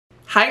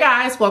Hi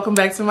guys, welcome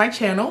back to my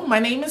channel. My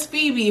name is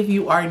Phoebe. If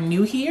you are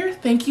new here,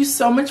 thank you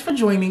so much for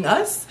joining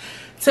us.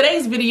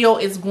 Today's video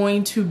is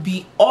going to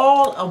be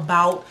all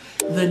about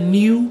the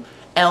new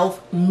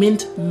e.l.f.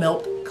 Mint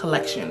Melt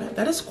collection.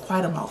 That is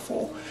quite a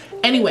mouthful.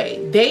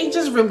 Anyway, they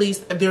just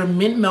released their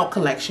Mint Melt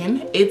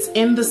collection. It's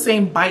in the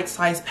same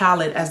bite-sized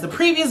palette as the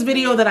previous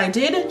video that I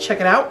did. Check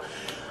it out.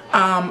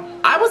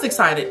 I was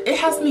excited. It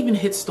hasn't even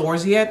hit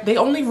stores yet. They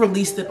only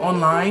released it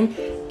online,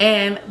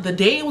 and the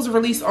day it was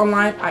released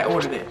online, I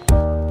ordered it.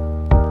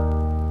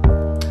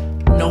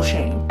 No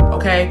shame,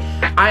 okay?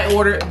 I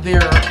ordered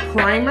their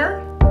primer.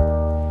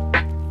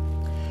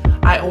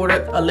 I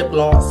ordered a lip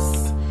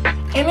gloss.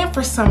 And then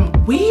for some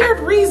weird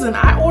reason,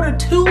 I ordered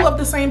two of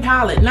the same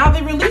palette. Now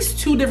they released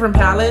two different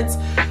palettes.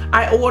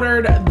 I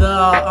ordered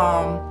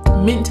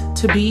the Mint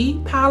to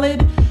Be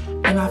palette,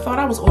 and I thought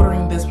I was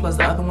ordering this plus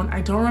the other one. I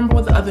don't remember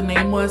what the other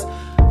name was,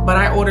 but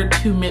I ordered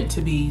two Mint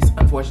to Be's,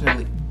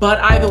 unfortunately. But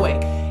either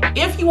way,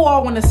 if you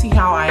all want to see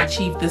how I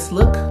achieved this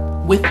look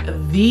with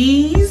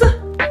these,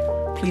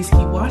 please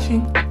keep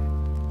watching.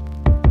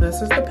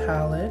 This is the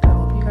palette. I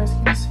hope you guys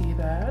can see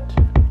that.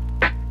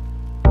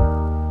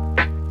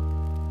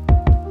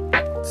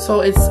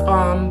 So it's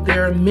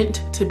their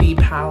Mint to Be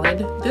palette.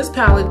 This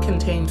palette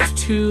contains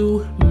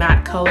two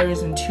matte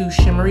colors and two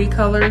shimmery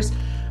colors.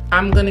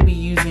 I'm gonna be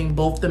using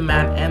both the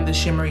matte and the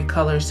shimmery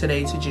colors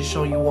today to just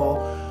show you all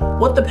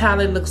what the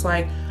palette looks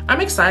like. I'm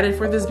excited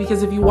for this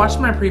because if you watched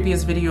my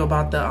previous video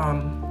about the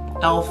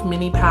e.l.f.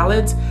 mini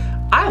palettes,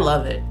 I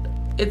love it.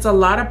 It's a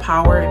lot of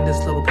power in this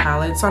little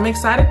palette. So I'm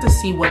excited to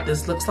see what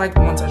this looks like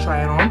once I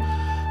try it on.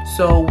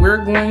 So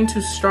we're going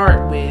to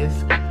start with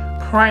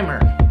primer.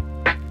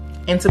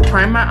 And to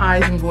prime my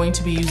eyes, I'm going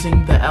to be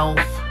using the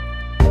e.l.f.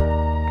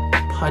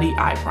 Putty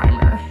Eye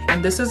Primer.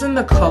 And this is in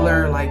the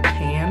color like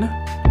Pan.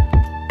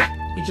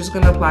 You're just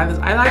gonna apply this.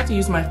 I like to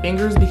use my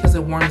fingers because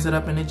it warms it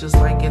up and it just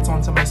like gets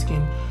onto my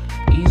skin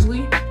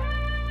easily.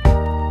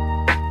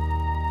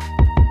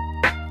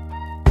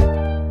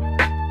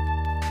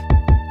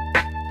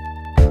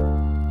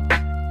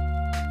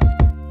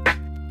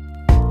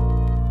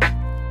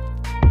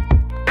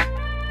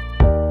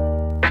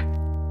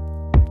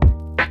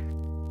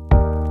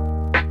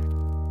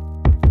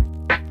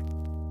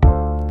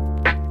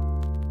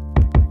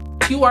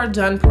 You are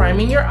done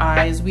priming your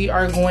eyes, we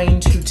are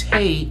going to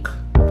take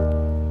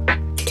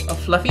a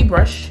fluffy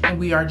brush and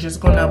we are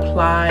just going to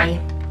apply,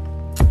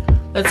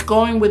 let's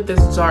go in with this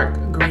dark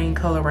green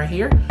color right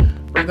here.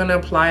 We're going to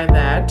apply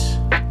that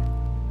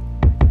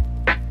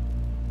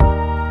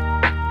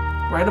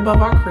right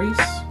above our crease.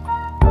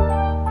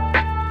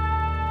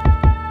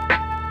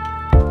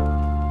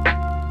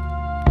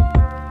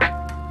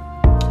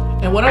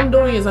 And what I'm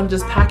doing is I'm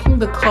just packing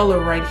the color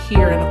right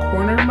here in the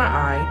corner of my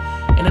eye.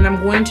 And then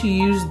I'm going to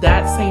use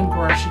that same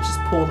brush to just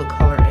pull the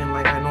color in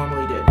like I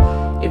normally did.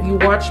 If you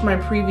watched my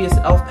previous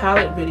e.l.f.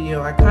 palette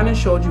video, I kind of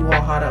showed you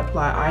all how to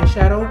apply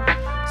eyeshadow.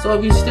 So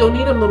if you still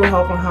need a little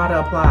help on how to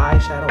apply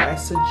eyeshadow, I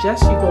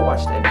suggest you go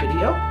watch that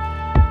video.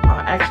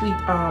 I'll actually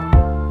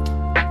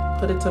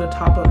put it to the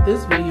top of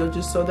this video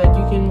just so that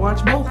you can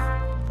watch both.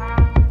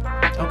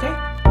 Okay?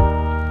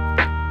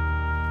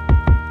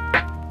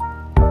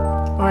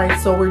 Alright,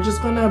 so we're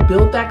just going to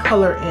build that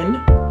color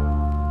in.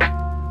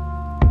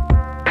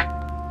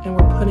 And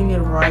we're putting it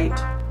right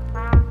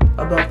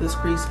above this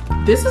crease.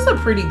 This is a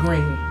pretty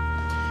green.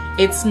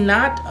 It's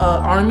not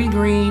army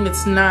green.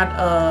 It's not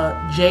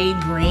a jade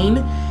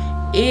green.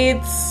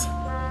 It's,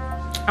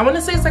 I want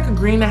to say it's like a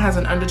green that has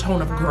an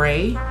undertone of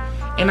gray.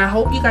 And I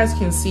hope you guys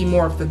can see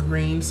more of the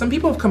green. Some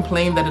people have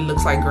complained that it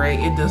looks like gray.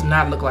 It does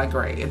not look like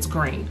gray. It's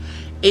green.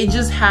 It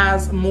just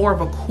has more of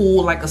a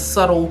cool, like a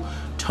subtle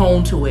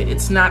tone to it.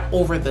 It's not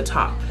over the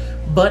top,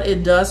 but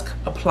it does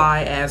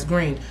apply as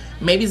green.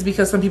 Maybe it's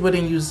because some people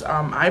didn't use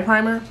eye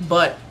primer,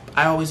 but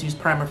I always use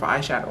primer for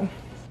eyeshadow.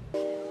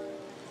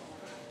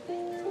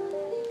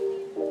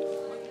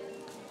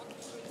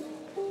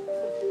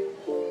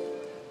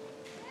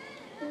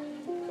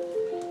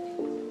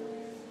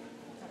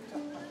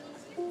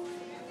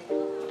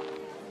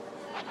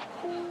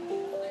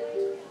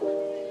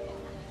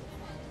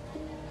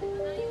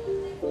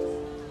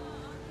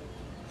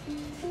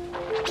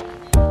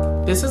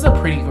 This is a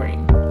pretty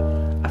green.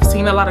 I've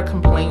seen a lot of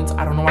complaints.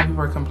 I don't know why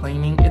people are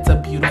complaining. It's a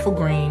beautiful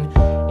green.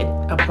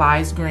 It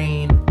applies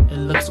green. It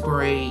looks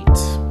great.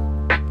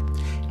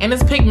 And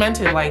it's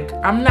pigmented. Like,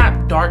 I'm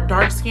not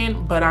dark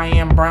skin, but I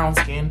am brown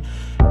skin.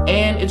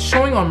 And it's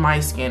showing on my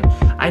skin.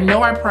 I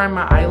know I prime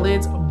my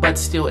eyelids, but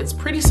still, it's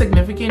pretty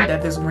significant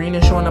that this green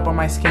is showing up on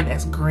my skin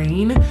as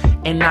green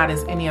and not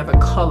as any other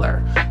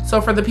color.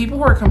 So for the people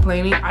who are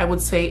complaining, I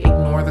would say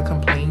ignore the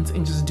complaints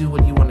and just do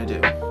what you want to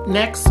do.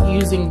 Next,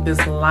 using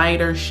this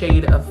lighter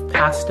shade of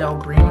pastel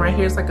green right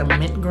here, it's like a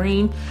mint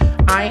green.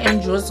 I am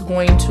just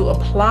going to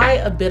apply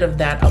a bit of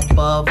that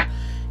above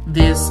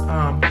this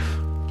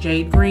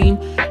jade green,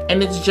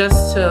 and it's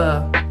just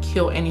to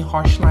kill any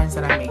harsh lines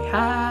that I may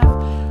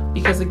have,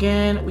 because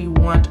again, we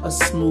want a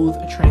smooth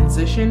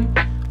transition.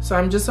 So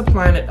I'm just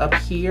applying it up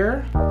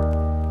here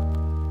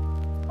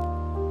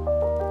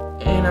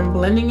And I'm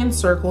blending in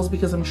circles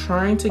because I'm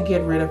trying to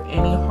get rid of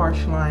any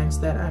harsh lines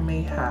that I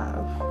may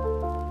have.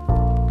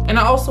 And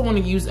I also want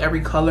to use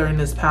every color in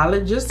this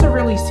palette just to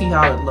really see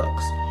how it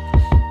looks.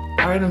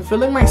 All right, I'm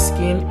filling my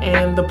skin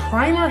and the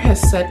primer has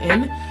set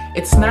in.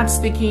 It's not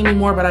sticky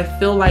anymore, but I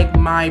feel like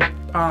my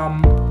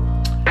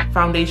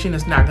foundation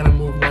is not gonna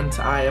move once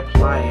I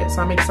apply it.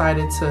 So I'm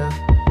excited to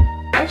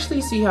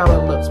actually see how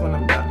it looks when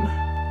I'm done.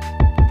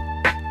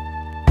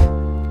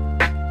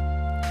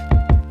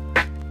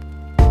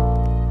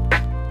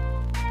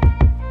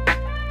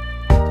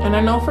 And I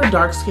know for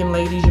dark skinned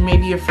ladies, you may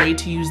be afraid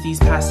to use these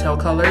pastel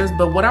colors,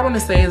 but what I want to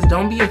say is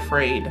don't be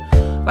afraid.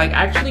 Like,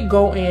 actually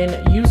go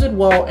in, use it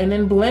well, and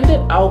then blend it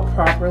out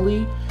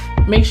properly.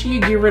 Make sure you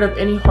get rid of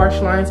any harsh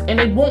lines and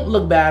it won't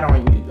look bad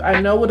on you.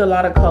 I know with a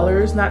lot of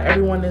colors, not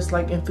everyone is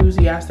like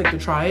enthusiastic to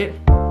try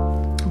it,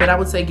 but I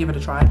would say give it a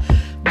try.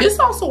 This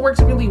also works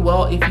really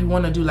well if you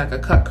want to do like a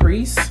cut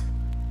crease.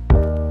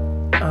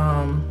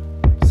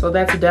 So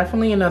that's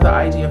definitely another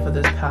idea for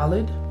this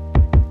palette.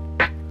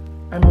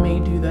 I may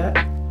do that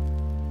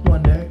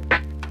one day.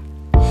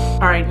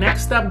 All right,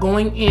 next up,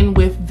 going in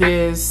with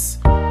this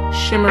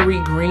shimmery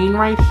green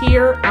right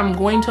here. I'm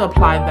going to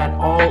apply that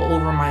all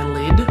over my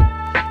lid,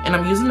 and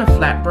I'm using a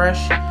flat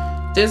brush.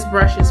 This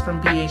brush is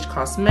from BH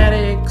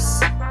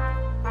Cosmetics.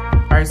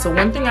 All right, so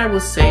one thing I will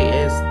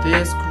say is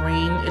this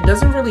green, it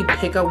doesn't really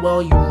pick up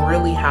well. You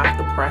really have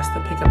to press to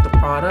pick up the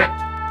product,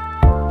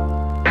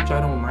 which I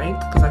don't like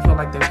because I feel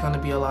like there's going to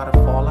be a lot of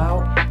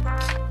fallout.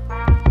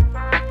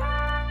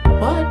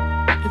 But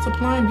it's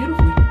applying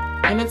beautifully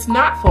and it's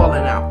not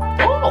falling out.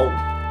 Oh,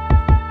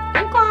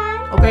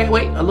 okay,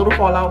 wait, a little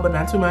fallout, but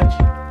not too much.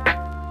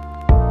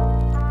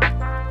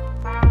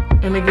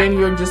 And again,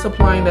 you're just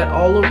applying that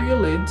all over your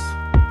lids.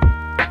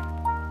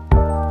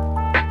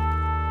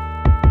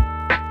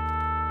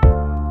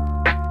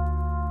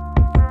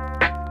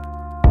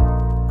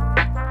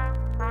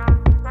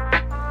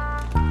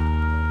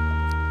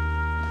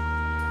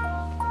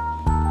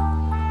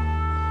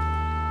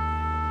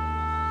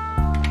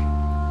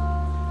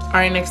 All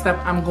right, next up,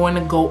 I'm going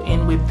to go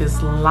in with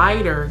this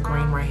lighter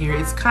green right here.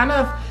 It's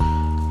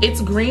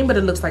green, but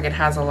it looks like it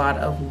has a lot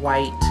of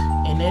white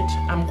in it.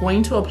 I'm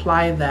going to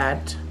apply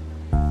that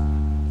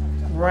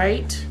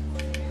right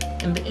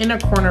in the inner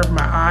corner of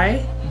my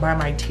eye by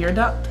my tear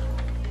duct.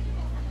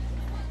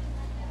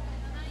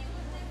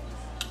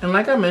 And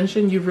like I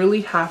mentioned, you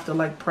really have to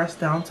like press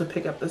down to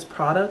pick up this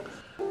product.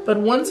 But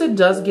once it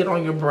does get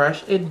on your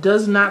brush, it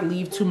does not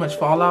leave too much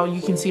fallout.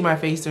 You can see my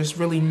face, there's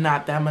really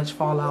not that much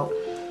fallout.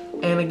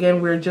 And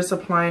again, we're just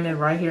applying it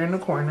right here in the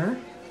corner.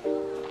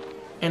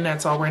 And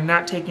that's all, we're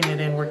not taking it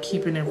in, we're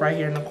keeping it right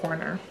here in the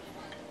corner.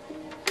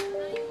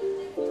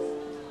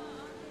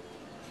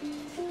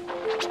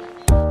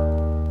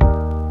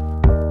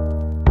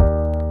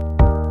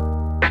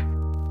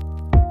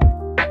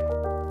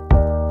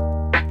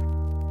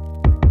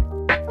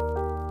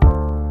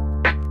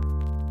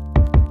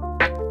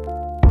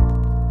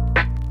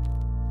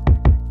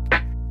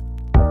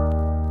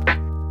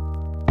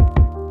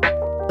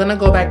 I'm gonna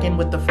go back in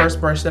with the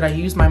first brush that I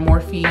used, my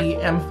Morphe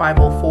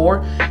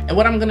M504, and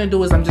what I'm gonna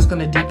do is I'm just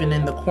gonna deepen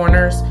in the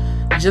corners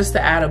just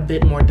to add a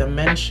bit more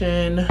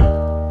dimension.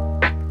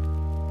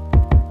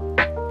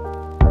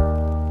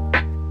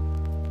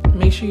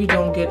 Make sure you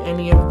don't get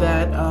any of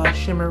that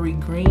shimmery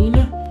green.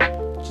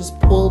 Just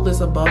pull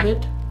this above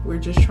it. We're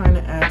just trying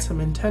to add some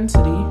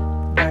intensity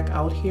back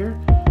out here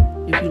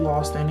if you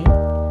lost any.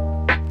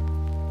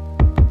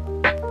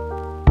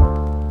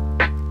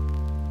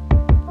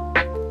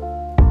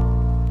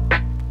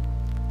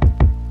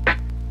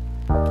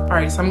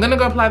 Alright, so I'm gonna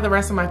go apply the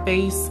rest of my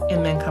face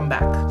and then come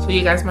back. So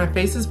you guys, my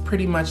face is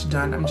pretty much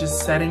done. I'm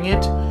just setting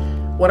it.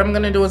 What I'm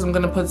gonna do is I'm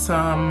gonna put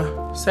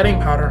some setting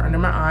powder under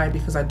my eye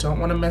because I don't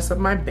wanna mess up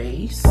my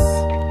base.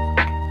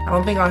 I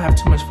don't think I'll have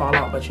too much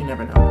fallout, but you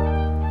never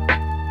know.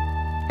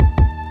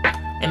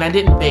 And I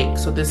didn't bake,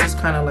 so this is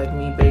kind of like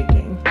me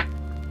baking.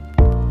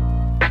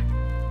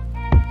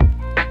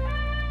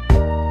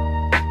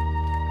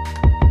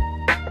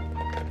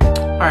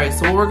 Alright,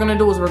 so what we're gonna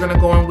do is we're gonna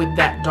go in with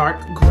that dark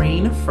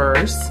green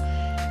first.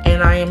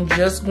 And I am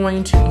just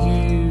going to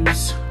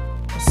use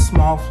a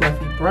small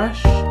fluffy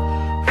brush.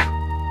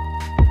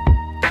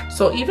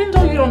 So even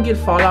though you don't get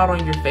fallout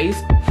on your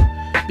face,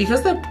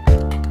 because the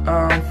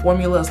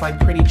formula is like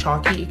pretty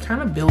chalky, it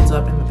kind of builds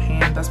up in the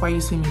pan. That's why you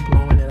see me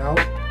blowing it out.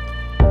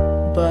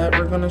 But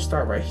we're gonna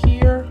start right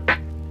here.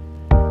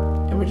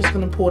 And we're just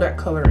gonna pull that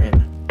color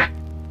in.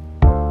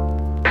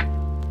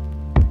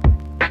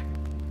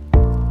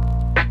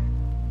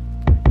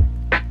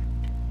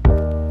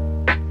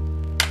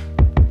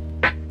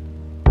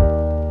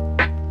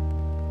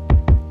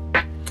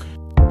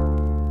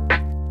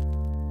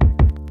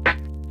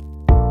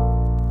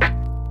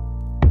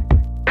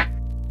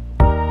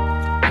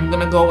 I'm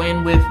gonna go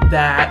in with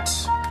that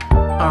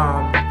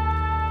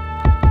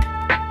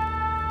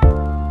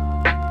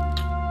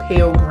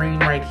pale green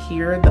right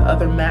here, the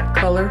other matte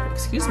color.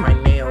 Excuse my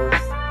nails.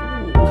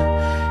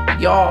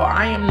 Y'all,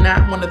 I am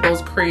not one of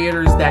those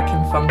creators that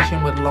can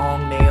function with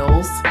long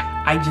nails.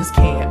 I just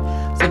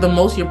can't. So the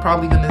most you're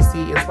probably gonna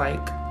see is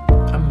like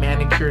a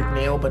manicured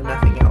nail, but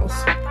nothing else.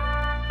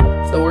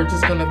 So we're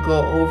just gonna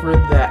go over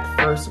that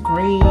first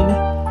green,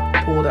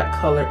 pull that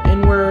color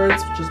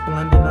inwards, just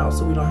blend it out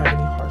so we don't have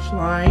any harsh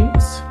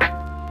lines.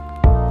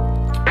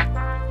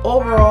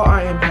 Overall,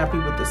 I am happy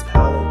with this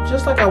palette.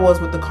 Just like I was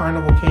with the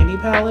Carnival Candy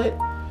palette,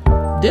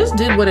 this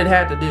did what it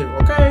had to do,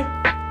 okay?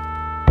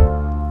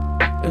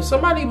 If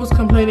somebody was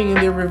complaining in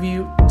their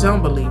review,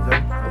 don't believe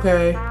them,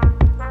 okay?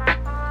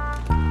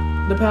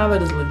 The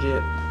palette is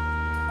legit.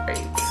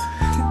 Right.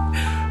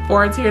 For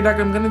our tear duct,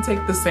 I'm gonna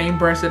take the same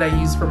brush that I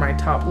used for my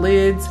top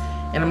lids,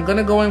 and I'm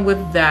gonna go in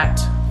with that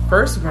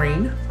first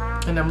green,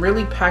 and I'm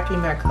really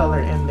packing that color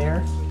in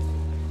there.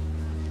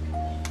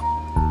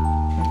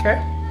 Okay.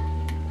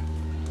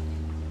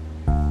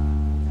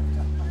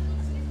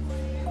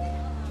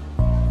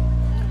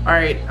 All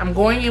right, I'm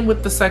going in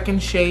with the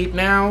second shade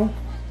now.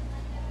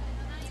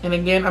 And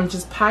again, I'm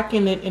just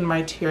packing it in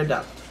my tear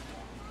duct.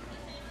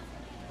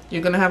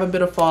 You're gonna have a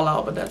bit of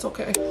fallout, but that's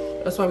okay.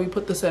 That's why we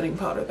put the setting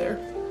powder there.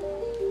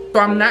 So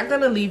I'm not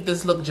gonna leave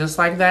this look just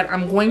like that.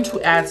 I'm going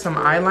to add some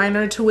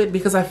eyeliner to it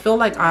because I feel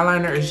like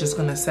eyeliner is just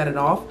gonna set it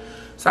off.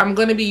 So I'm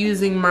gonna be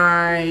using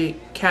my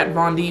Kat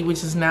Von D,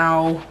 which is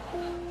now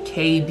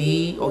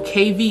KD or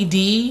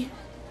KVD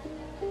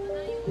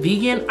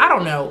vegan. I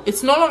don't know.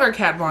 It's no longer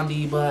Kat Von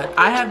D, but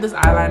I have this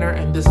eyeliner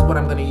and this is what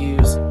I'm gonna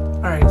use.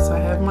 All right, so I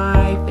have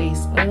my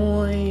face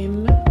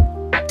on.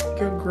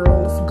 Your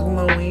girl is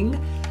glowing.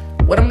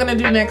 What I'm gonna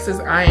do next is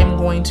I am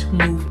going to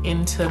move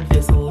into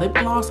this lip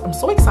gloss. I'm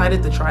so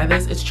excited to try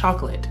this. It's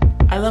chocolate.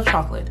 I love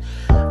chocolate.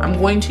 I'm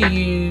going to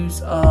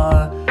use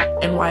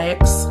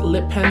NYX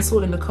lip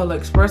pencil in the color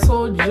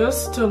Espresso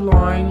just to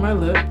line my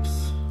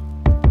lips.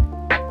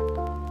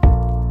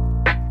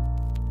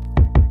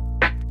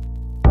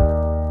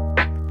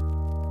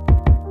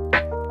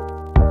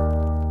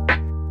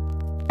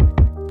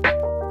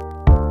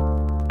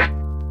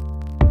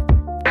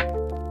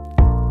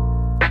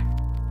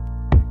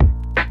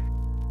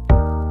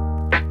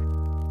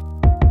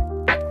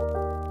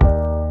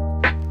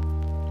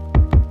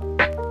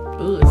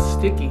 Ooh, it's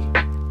sticky.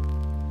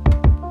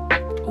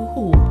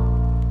 Ooh.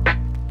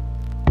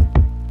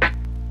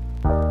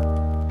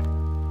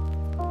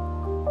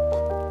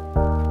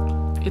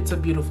 It's a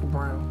beautiful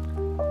brown.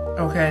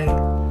 Okay.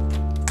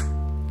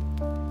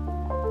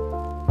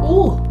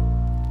 Ooh.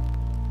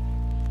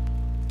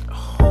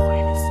 Oh,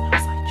 and it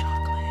smells like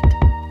chocolate.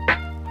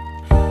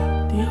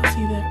 Do y'all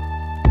see that?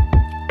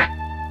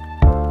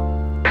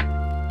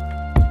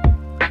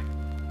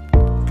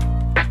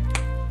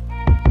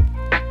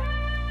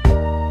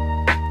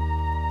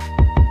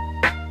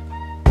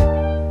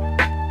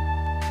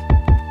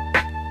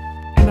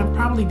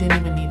 Probably didn't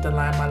even need to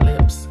line my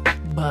lips,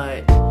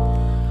 but wow.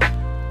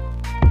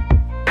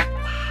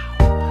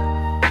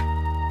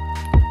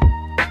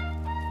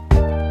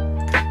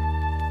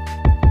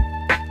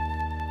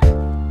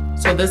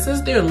 So this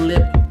is their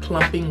lip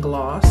plumping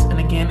gloss, and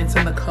again, it's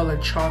in the color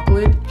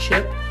Chocolate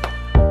Chip.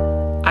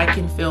 I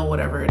can feel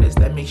whatever it is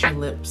that makes your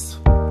lips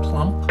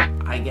plump,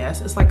 I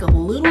guess. It's like a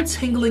little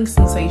tingling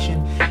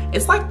sensation.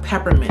 It's like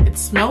peppermint. It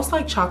smells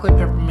like chocolate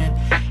peppermint,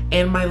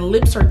 and my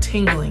lips are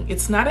tingling.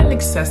 It's not an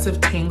excessive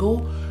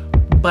tingle,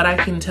 but I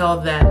can tell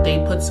that they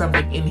put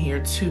something in here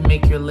to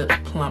make your lips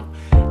plump.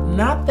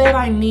 Not that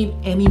I need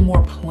any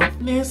more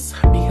plumpness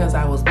because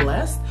I was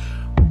blessed,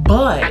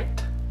 but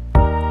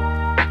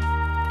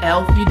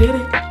Elf, you did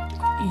it.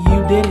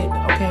 You did it,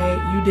 okay?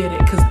 You did it,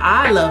 because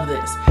I love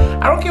this.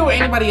 I don't care what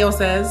anybody else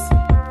says.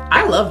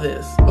 I love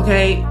this,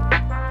 okay?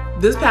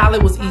 This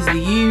palette was easy to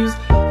use.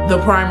 The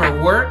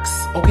primer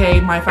works, okay?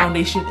 My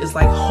foundation is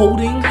like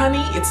holding,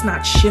 honey. It's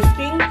not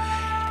shifting.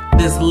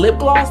 This lip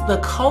gloss, the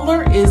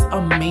color is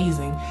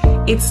amazing.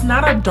 It's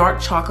not a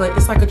dark chocolate.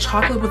 It's like a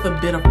chocolate with a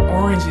bit of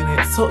orange in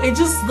it. So it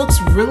just looks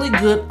really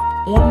good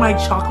on my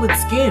chocolate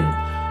skin,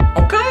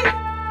 okay?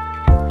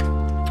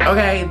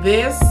 Okay,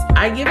 this,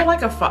 I give it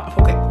like a 5.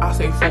 Okay, I'll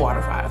say 4 out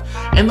of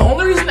 5. And the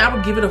only reason I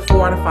would give it a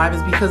 4 out of 5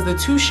 is because the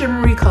two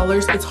shimmery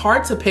colors, it's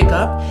hard to pick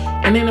up.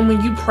 And then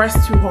when you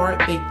press too hard,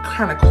 they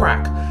kind of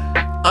crack.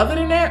 Other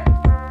than that,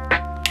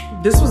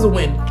 this was a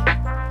win.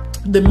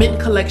 The mint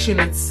collection,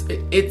 it's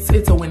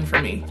a win for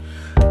me.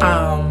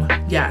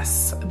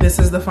 Yes, this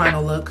is the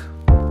final look.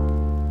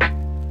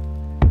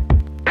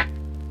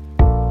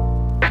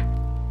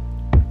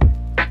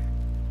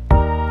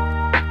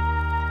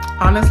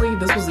 Honestly,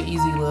 this was an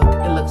easy look.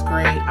 It looks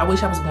great. I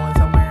wish I was going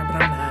somewhere, but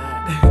I'm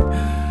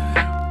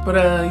not. But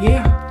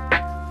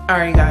yeah. All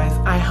right, guys,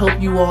 I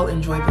hope you all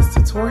enjoyed this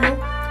tutorial.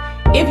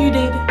 If you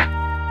did,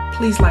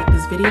 please like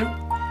this video.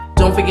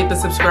 Don't forget to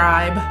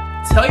subscribe.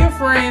 Tell your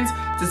friends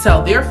to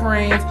tell their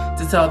friends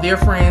to tell their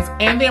friends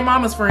and their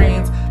mama's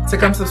friends to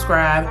come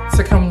subscribe,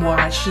 to come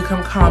watch, to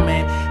come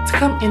comment, to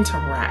come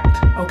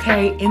interact,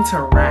 okay?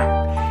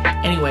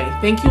 Interact. Anyway,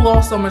 thank you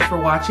all so much for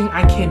watching.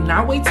 I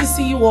cannot wait to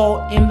see you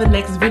all in the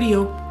next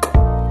video.